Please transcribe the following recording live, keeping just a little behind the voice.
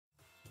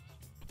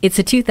It's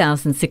a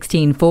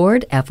 2016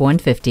 Ford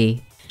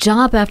F-150.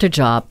 Job after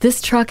job, this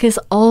truck is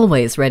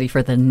always ready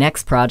for the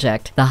next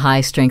project. The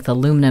high-strength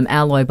aluminum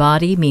alloy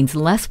body means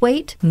less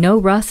weight, no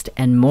rust,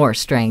 and more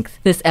strength.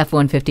 This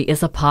F-150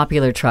 is a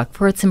popular truck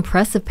for its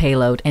impressive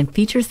payload and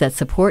features that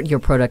support your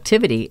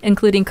productivity,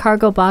 including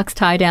cargo box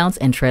tie-downs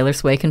and trailer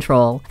sway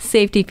control.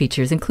 Safety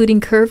features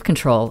including curve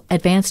control,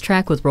 advanced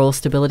track with roll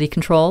stability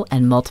control,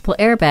 and multiple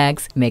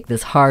airbags make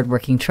this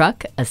hard-working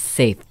truck a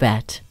safe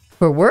bet.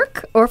 For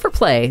work or for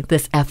play,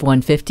 this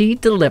F-150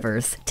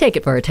 delivers. Take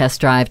it for a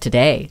test drive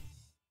today.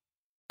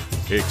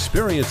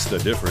 Experience the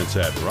difference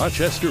at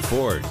Rochester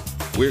Ford.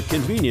 We're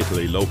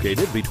conveniently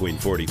located between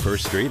 41st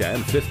Street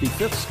and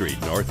 55th Street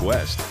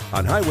Northwest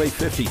on Highway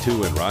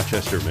 52 in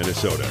Rochester,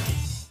 Minnesota.